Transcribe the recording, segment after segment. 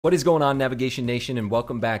What is going on, Navigation Nation, and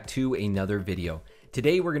welcome back to another video.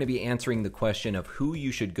 Today we're going to be answering the question of who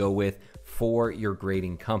you should go with for your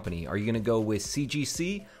grading company. Are you going to go with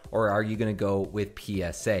CGC or are you going to go with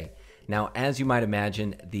PSA? Now, as you might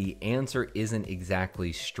imagine, the answer isn't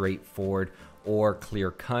exactly straightforward or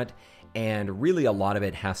clear-cut, and really a lot of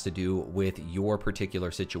it has to do with your particular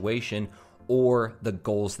situation or the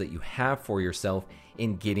goals that you have for yourself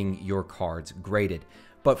in getting your cards graded.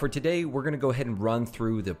 But for today, we're going to go ahead and run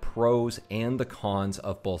through the pros and the cons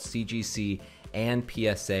of both CGC and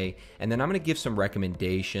PSA, and then I'm going to give some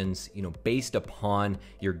recommendations, based upon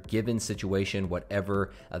your given situation,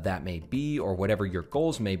 whatever that may be, or whatever your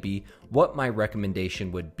goals may be, what my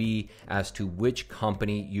recommendation would be as to which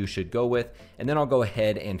company you should go with. And then I'll go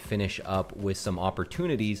ahead and finish up with some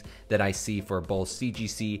opportunities that I see for both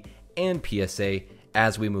CGC and PSA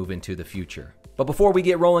as we move into the future. But before we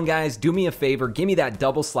get rolling, guys, do me a favor, give me that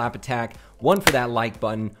double slap attack, one for that like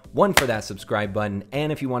button, one for that subscribe button,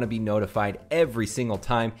 and if you want to be notified every single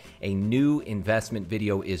time a new investment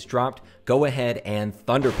video is dropped, go ahead and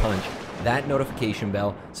thunder punch that notification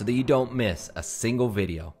bell so that you don't miss a single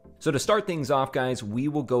video. So to start things off, guys, we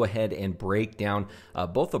will go ahead and break down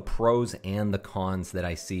both the pros and the cons that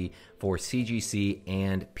I see for CGC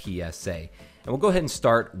and PSA. And we'll go ahead and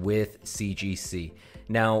start with CGC.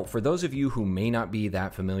 Now, for those of you who may not be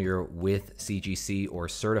that familiar with CGC or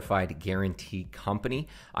Certified Guarantee Company,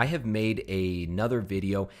 I have made another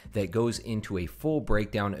video that goes into a full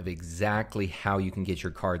breakdown of exactly how you can get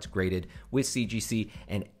your cards graded with CGC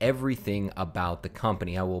and everything about the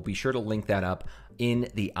company. I will be sure to link that up in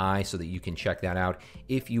the eye so that you can check that out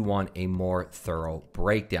if you want a more thorough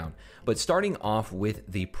breakdown. But starting off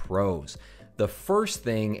with the pros. The first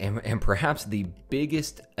thing, and perhaps the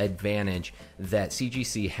biggest advantage that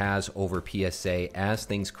CGC has over PSA as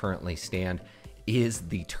things currently stand, is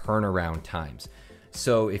the turnaround times.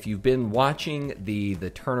 So if you've been watching the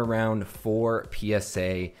turnaround for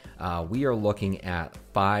PSA, we are looking at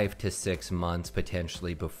 5 to 6 months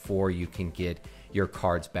potentially before you can get your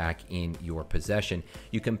cards back in your possession.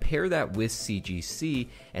 You compare that with CGC,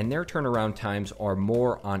 and their turnaround times are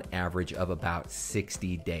more on average of about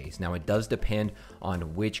 60 days. Now, it does depend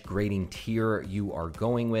on which grading tier you are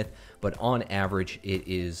going with, but on average, it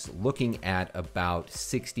is looking at about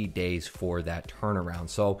 60 days for that turnaround.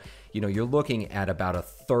 So, you're looking at about a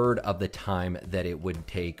third of the time that it would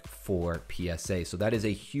take for PSA. So that is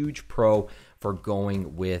a huge pro for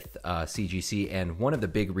going with CGC, and one of the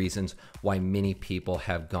big reasons why many people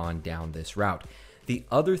have gone down this route. The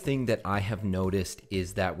other thing that I have noticed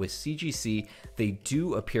is that with CGC, they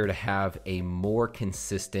do appear to have a more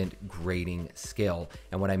consistent grading scale.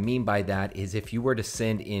 And what I mean by that is if you were to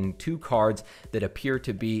send in 2 cards that appear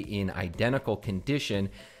to be in identical condition,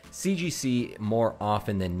 CGC more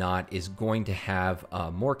often than not is going to have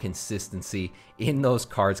more consistency in those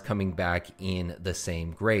cards coming back in the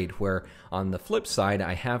same grade, where on the flip side,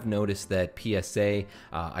 I have noticed that PSA,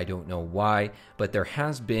 I don't know why, but there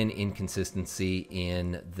has been inconsistency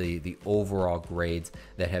in the overall grades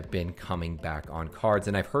that have been coming back on cards.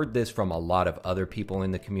 And I've heard this from a lot of other people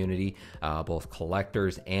in the community, both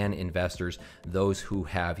collectors and investors, those who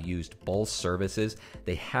have used both services.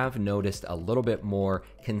 They have noticed a little bit more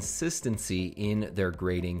consistency in their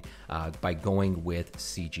grading by going with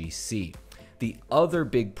CGC. The other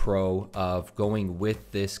big pro of going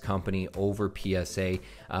with this company over PSA,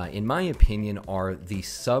 in my opinion, are the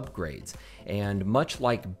subgrades. And much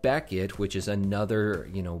like Beckett, which is another,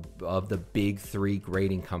 of the big 3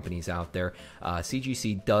 grading companies out there,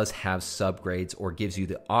 CGC does have subgrades, or gives you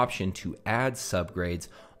the option to add subgrades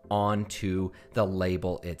onto the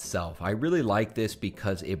label itself. I really like this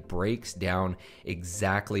because it breaks down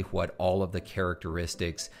exactly what all of the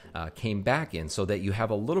characteristics came back in, so that you have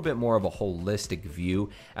a little bit more of a holistic view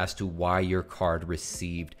as to why your card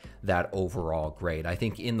received that overall grade. I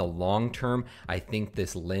think in the long term, I think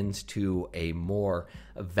this lends to a more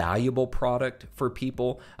valuable product for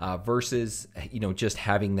people versus just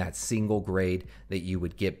having that single grade that you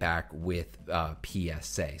would get back with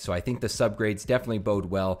PSA. So I think the subgrades definitely bode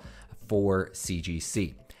well for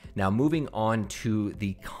CGC. Now, moving on to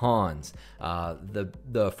the cons.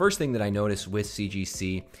 The first thing that I noticed with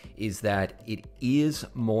CGC is that it is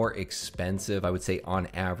more expensive, I would say on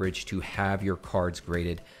average, to have your cards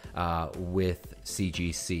graded with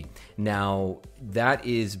CGC. Now, that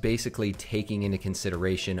is basically taking into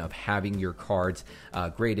consideration of having your cards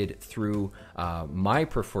graded through my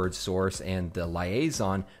preferred source and the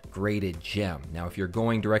Liaison graded gem. Now, if you're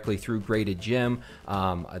going directly through graded gem,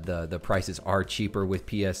 the prices are cheaper with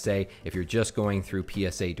PSA. If you're just going through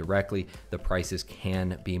PSA directly, the prices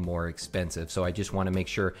can be more expensive. So I just want to make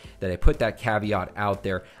sure that I put that caveat out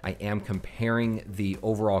there. I am comparing the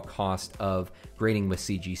overall cost of grading with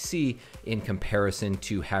CGC in comparison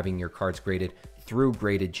to having your cards graded through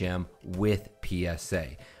graded gem with PSA.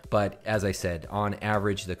 But as I said, on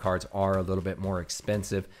average, the cards are a little bit more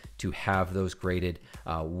expensive to have those graded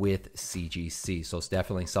with CGC. So it's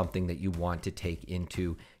definitely something that you want to take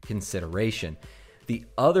into consideration. The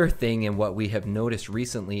other thing, and what we have noticed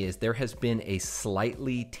recently, is there has been a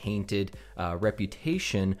slightly tainted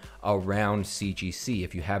reputation around CGC.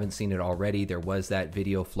 If you haven't seen it already, there was that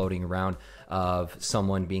video floating around of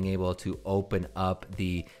someone being able to open up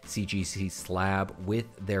the CGC slab with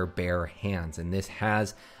their bare hands. And this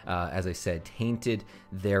has, as I said, tainted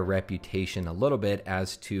their reputation a little bit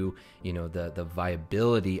as to, you know, the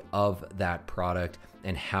viability of that product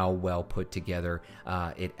and how well put together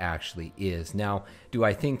it actually is. Now, do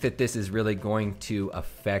I think that this is really going to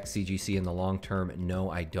affect CGC in the long term? No,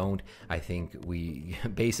 I don't. I think we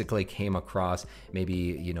basically came across maybe,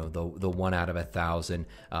 you know, the 1 out of 1,000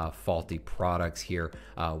 faulty products here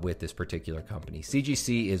with this particular company.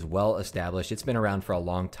 CGC is well established. It's been around for a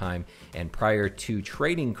long time, and prior to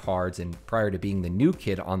trading cards and prior to being the new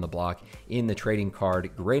kid on the block in the trading card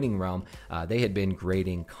grading realm, they had been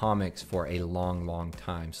grading comics for a long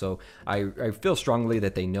time. So I feel strongly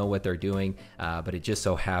that they know what they're doing, but it just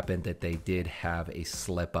so happened that they did have a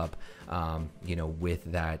slip up, you know,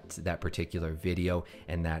 with that particular video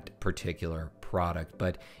and that particular product.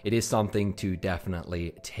 But it is something to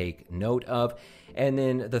definitely take note of. And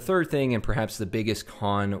then the third thing, and perhaps the biggest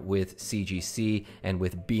con with CGC and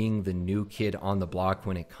with being the new kid on the block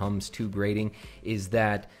when it comes to grading, is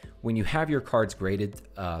that when you have your cards graded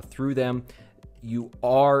through them, you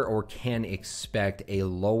are or can expect a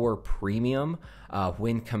lower premium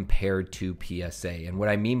when compared to PSA. And what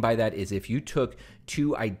I mean by that is if you took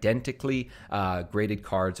two identically graded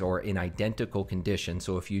cards or in identical condition,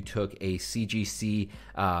 so if you took a CGC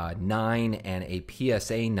 9 and a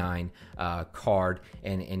PSA 9 card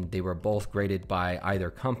and they were both graded by either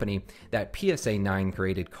company, that PSA 9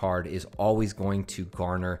 graded card is always going to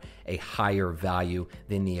garner a higher value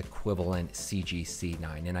than the equivalent CGC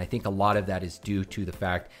 9. And I think a lot of that is due to the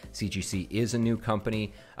fact CGC is a new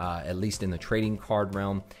company, at least in the trading card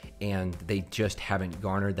realm, and they just haven't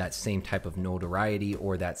garnered that same type of notoriety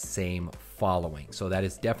or that same following. So that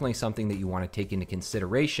is definitely something that you want to take into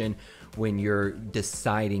consideration when you're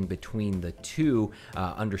deciding between the two,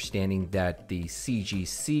 understanding that the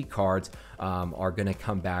CGC cards are going to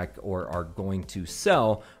come back or are going to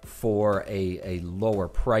sell for a lower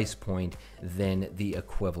price point than the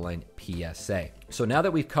equivalent PSA. So now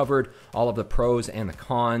that we've covered all of the pros and the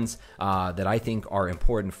cons that I think are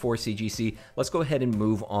important for CGC, let's go ahead and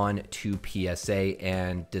move on to PSA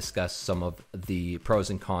and discuss some of the pros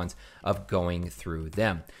and cons of going through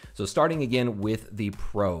them. So starting again with the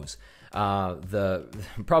pros.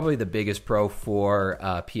 Probably the biggest pro for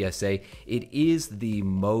PSA, it is the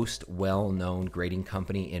most well-known grading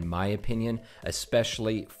company in my opinion,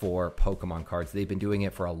 especially for Pokemon cards. They've been doing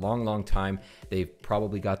it for a long time. They've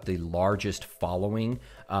probably got the largest following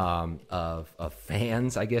of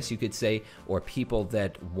fans, I guess you could say, or people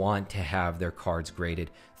that want to have their cards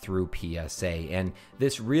graded through PSA. And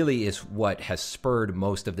this really is what has spurred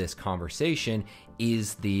most of this conversation,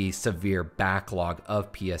 is the severe backlog of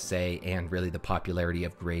PSA and really the popularity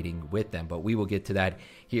of grading with them. But we will get to that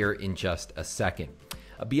here in just a second.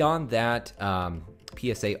 Beyond that,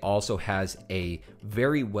 PSA also has a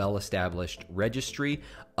very well-established registry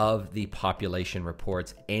of the population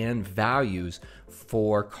reports and values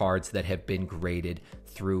for cards that have been graded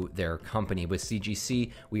through their company. With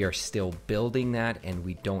CGC, we are still building that, and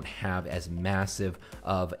we don't have as massive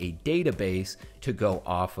of a database to go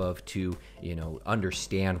off of to, you know,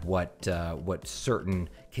 understand what certain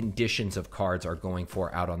conditions of cards are going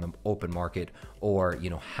for out on the open market, or, you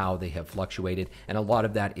know, how they have fluctuated. And a lot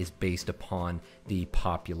of that is based upon the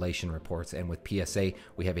population reports. And with PSA,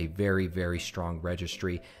 we have a very strong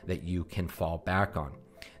registry that you can fall back on.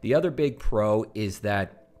 The other big pro is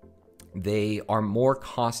that they are more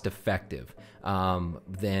cost effective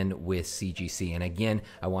than with CGC. And again,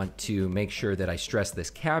 I want to make sure that I stress this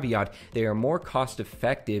caveat. They are more cost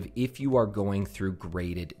effective if you are going through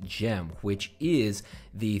Graded Gem, which is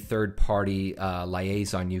the third party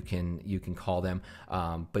liaison, you can call them,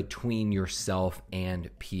 between yourself and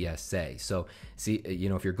PSA. So see,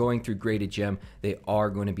 if you're going through Graded Gem, they are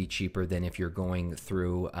going to be cheaper than if you're going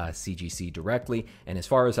through CGC directly. And as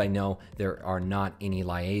far as I know, there are not any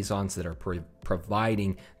liaisons that are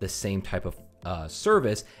providing the same type of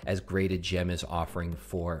service as Graded Gem is offering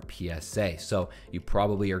for PSA. So you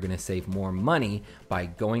probably are going to save more money by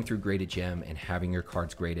going through Graded Gem and having your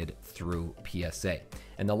cards graded through PSA.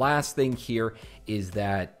 And the last thing here is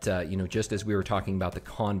that, just as we were talking about the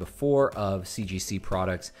con before of CGC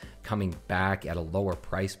products coming back at a lower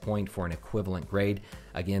price point for an equivalent grade,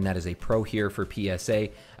 again, that is a pro here for PSA.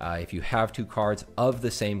 If you have two cards of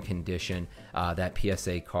the same condition, that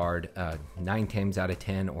PSA card, 9 times out of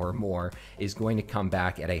 10 or more, is going to come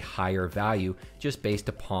back at a higher value just based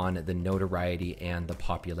upon the notoriety and the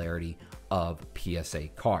popularity of PSA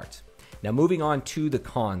cards. Now, moving on to the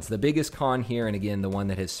cons, the biggest con here, and again, the one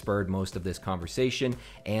that has spurred most of this conversation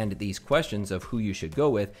and these questions of who you should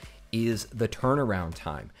go with, is the turnaround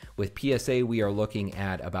time. With PSA, we are looking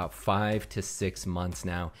at about 5 to 6 months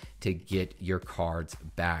now to get your cards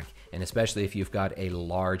back. And especially if you've got a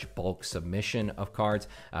large bulk submission of cards,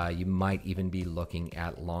 you might even be looking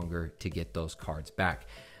at longer to get those cards back.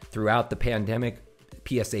 Throughout the pandemic,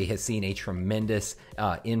 PSA has seen a tremendous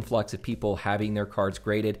influx of people having their cards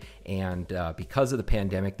graded, and because of the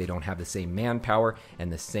pandemic, they don't have the same manpower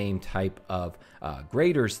and the same type of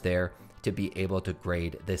graders there to be able to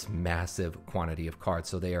grade this massive quantity of cards.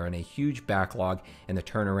 So they are in a huge backlog, and the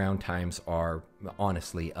turnaround times are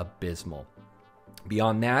honestly abysmal.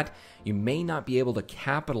 Beyond that, you may not be able to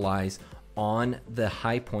capitalize on the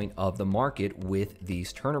high point of the market with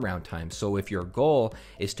these turnaround times. So if your goal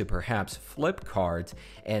is to perhaps flip cards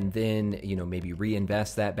and then maybe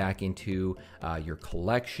reinvest that back into your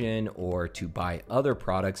collection or to buy other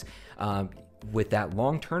products, with that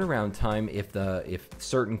long turnaround time, if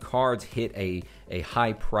certain cards hit a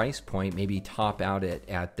high price point, maybe top out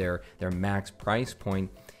at their max price point,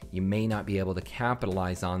 you may not be able to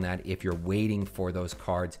capitalize on that if you're waiting for those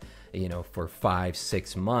cards for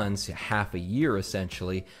 5-6 months, half a year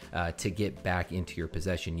essentially, to get back into your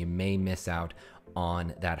possession. You may miss out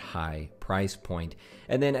on that high price point.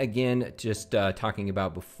 And then again, just talking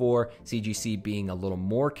about before, CGC being a little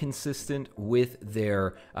more consistent with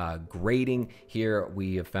their grading. Here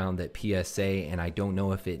we have found that PSA, and I don't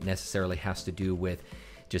know if it necessarily has to do with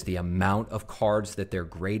just the amount of cards that they're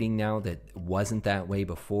grading now that wasn't that way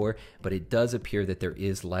before, but it does appear that there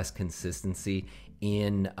is less consistency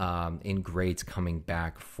in grades coming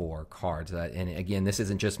back for cards. And again, this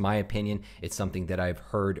isn't just my opinion. It's something that I've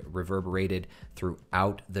heard reverberated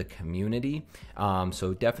throughout the community.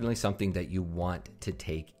 So definitely something that you want to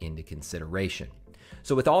take into consideration.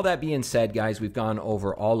 So with all that being said, guys, we've gone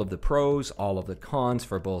over all of the pros, all of the cons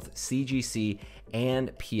for both CGC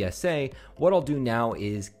and PSA. What I'll do now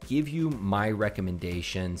is give you my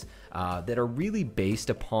recommendations that are really based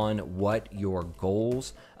upon what your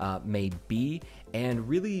goals may be, and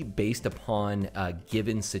really based upon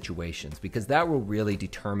given situations, because that will really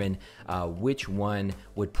determine which one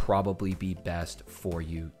would probably be best for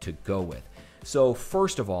you to go with. So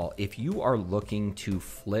first of all, if you are looking to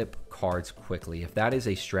flip cards quickly, if that is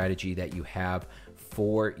a strategy that you have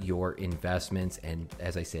for your investments, and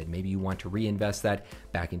as I said, maybe you want to reinvest that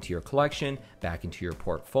back into your collection, back into your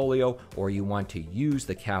portfolio, or you want to use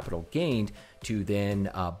the capital gained to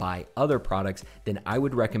then buy other products, then I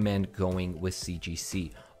would recommend going with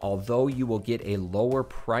CGC. Although you will get a lower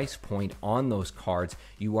price point on those cards,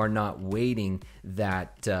 you are not waiting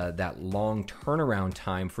that long turnaround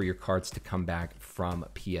time for your cards to come back from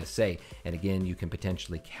PSA. And again, you can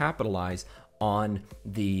potentially capitalize on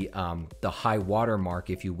the high water mark,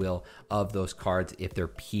 if you will, of those cards if they're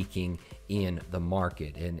peaking in the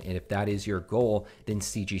market. And if that is your goal, then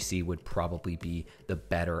CGC would probably be the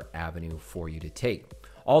better avenue for you to take.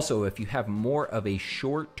 Also, if you have more of a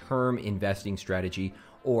short-term investing strategy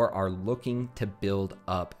or are looking to build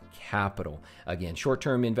up capital. Again,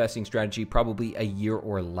 short-term investing strategy, probably a year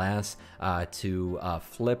or less to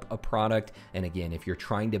flip a product. And again, if you're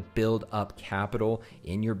trying to build up capital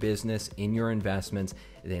in your business, in your investments,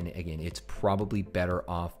 then again, it's probably better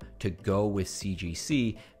off to go with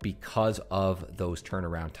CGC because of those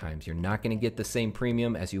turnaround times. You're not going to get the same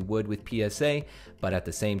premium as you would with PSA, but at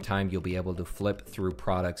the same time, you'll be able to flip through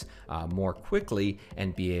products more quickly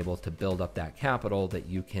and be able to build up that capital that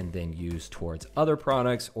you can then use towards other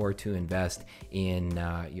products or to invest in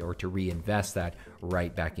or to reinvest that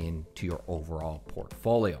right back into your overall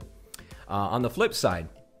portfolio. On the flip side,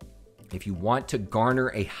 if you want to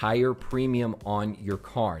garner a higher premium on your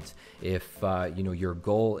cards, if your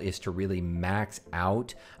goal is to really max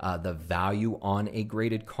out the value on a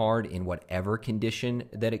graded card in whatever condition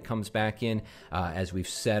that it comes back in, as we've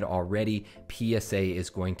said already, PSA is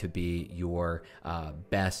going to be your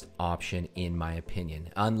best option in my opinion,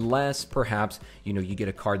 unless perhaps you get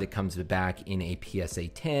a card that comes back in a PSA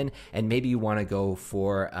 10, and maybe you want to go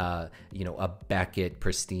for a Beckett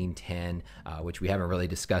Pristine 10, which we haven't really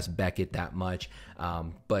discussed Beckett that much,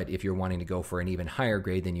 but if you're wanting to go for an even higher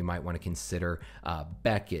grade, then you might want to consider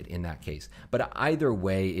Beckett in that case. But either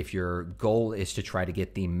way, if your goal is to try to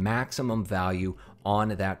get the maximum value on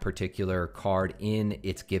that particular card in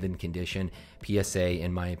its given condition, PSA,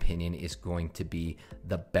 in my opinion, is going to be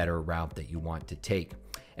the better route that you want to take.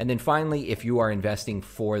 And then finally, if you are investing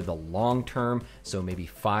for the long term, so maybe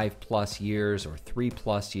 5+ years or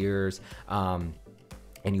 3+ years,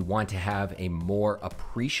 and you want to have a more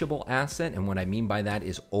appreciable asset, and what I mean by that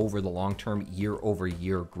is over the long term,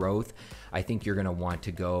 year-over-year growth, I think you're going to want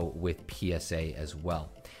to go with PSA as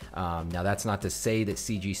well. Now, that's not to say that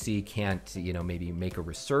CGC can't, maybe make a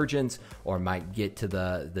resurgence or might get to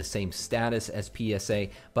the same status as PSA,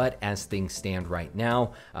 but as things stand right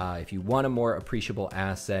now, if you want a more appreciable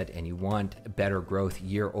asset and you want better growth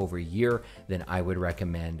year-over-year, then I would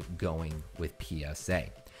recommend going with PSA.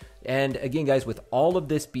 And again, guys, with all of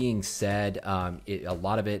this being said, a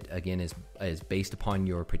lot of it, again, is based upon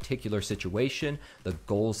your particular situation, the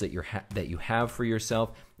goals that you have for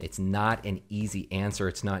yourself. It's not an easy answer.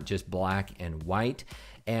 It's not just black and white.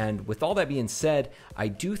 And with all that being said, I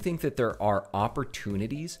do think that there are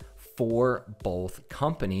opportunities for both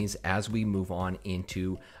companies as we move on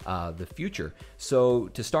into the future. So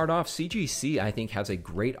to start off, CGC, I think, has a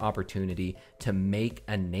great opportunity to make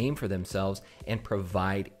a name for themselves and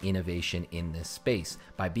provide innovation in this space.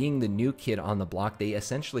 By being the new kid on the block, they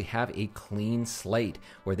essentially have a clean slate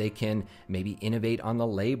where they can maybe innovate on the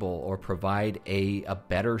label or provide a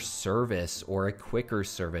better service or a quicker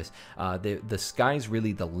service. The sky's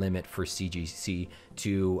really the limit for CGC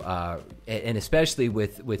to, and especially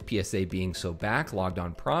with PSA being so backlogged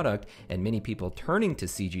on product and many people turning to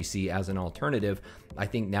CGC as an alternative, I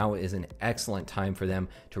think now is an excellent time for them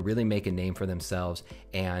to really make a name for themselves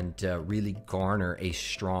and really garner a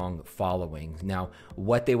strong following. Now,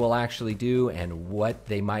 what they will actually do and what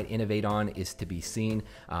they might innovate on is to be seen,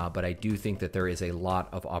 but I do think that there is a lot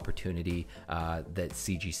of opportunity that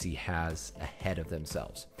CGC has ahead of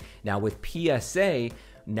themselves. Now, with PSA,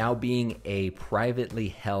 now being a privately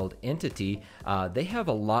held entity, they have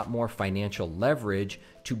a lot more financial leverage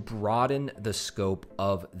to broaden the scope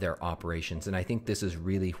of their operations. And I think this is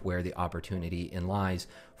really where the opportunity lies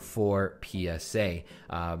for PSA.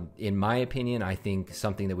 In my opinion, I think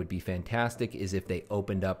something that would be fantastic is if they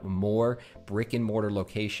opened up more brick and mortar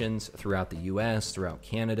locations throughout the US, throughout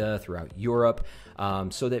Canada, throughout Europe,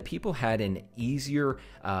 so that people had an easier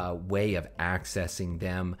way of accessing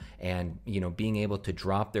them and being able to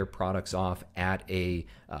drop their products off at a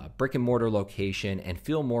brick and mortar location and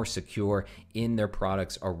feel more secure in their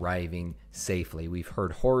products arriving safely. We've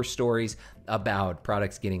heard horror stories about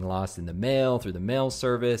products getting lost in the mail through the mail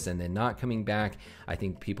service and then not coming back. I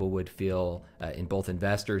think people would feel, in both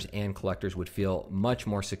investors and collectors, would feel much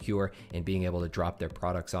more secure in being able to drop their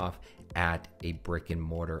products off at a brick and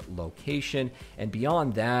mortar location. And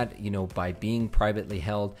beyond that, by being privately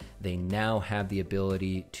held, they now have the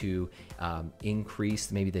ability to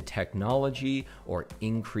increase maybe the technology or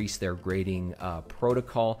increase their grading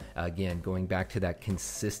protocol. Again, going back to that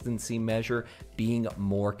consistency measure, being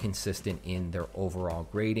more consistent in their overall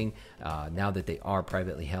grading. Now that they are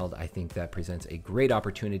privately held, I think that presents a great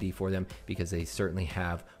opportunity for them because they certainly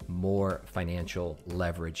have more financial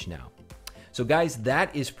leverage now. So guys,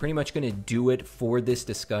 that is pretty much going to do it for this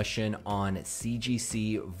discussion on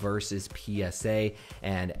CGC versus PSA.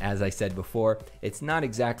 And as I said before, it's not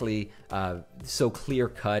exactly so clear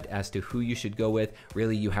cut as to who you should go with.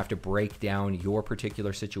 Really, you have to break down your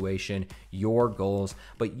particular situation, your goals,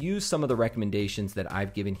 but use some of the recommendations that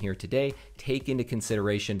I've given here today. Take into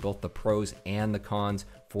consideration both the pros and the cons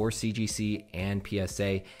for CGC and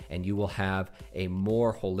PSA, and you will have a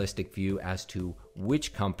more holistic view as to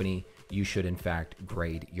which company you should in fact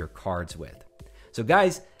grade your cards with. So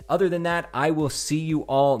guys, Other than that, I will see you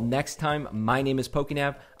all next time. My name is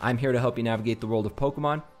PokéNav. I'm here to help you navigate the world of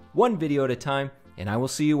Pokemon, one video at a time, and I will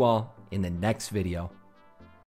see you all in the next video.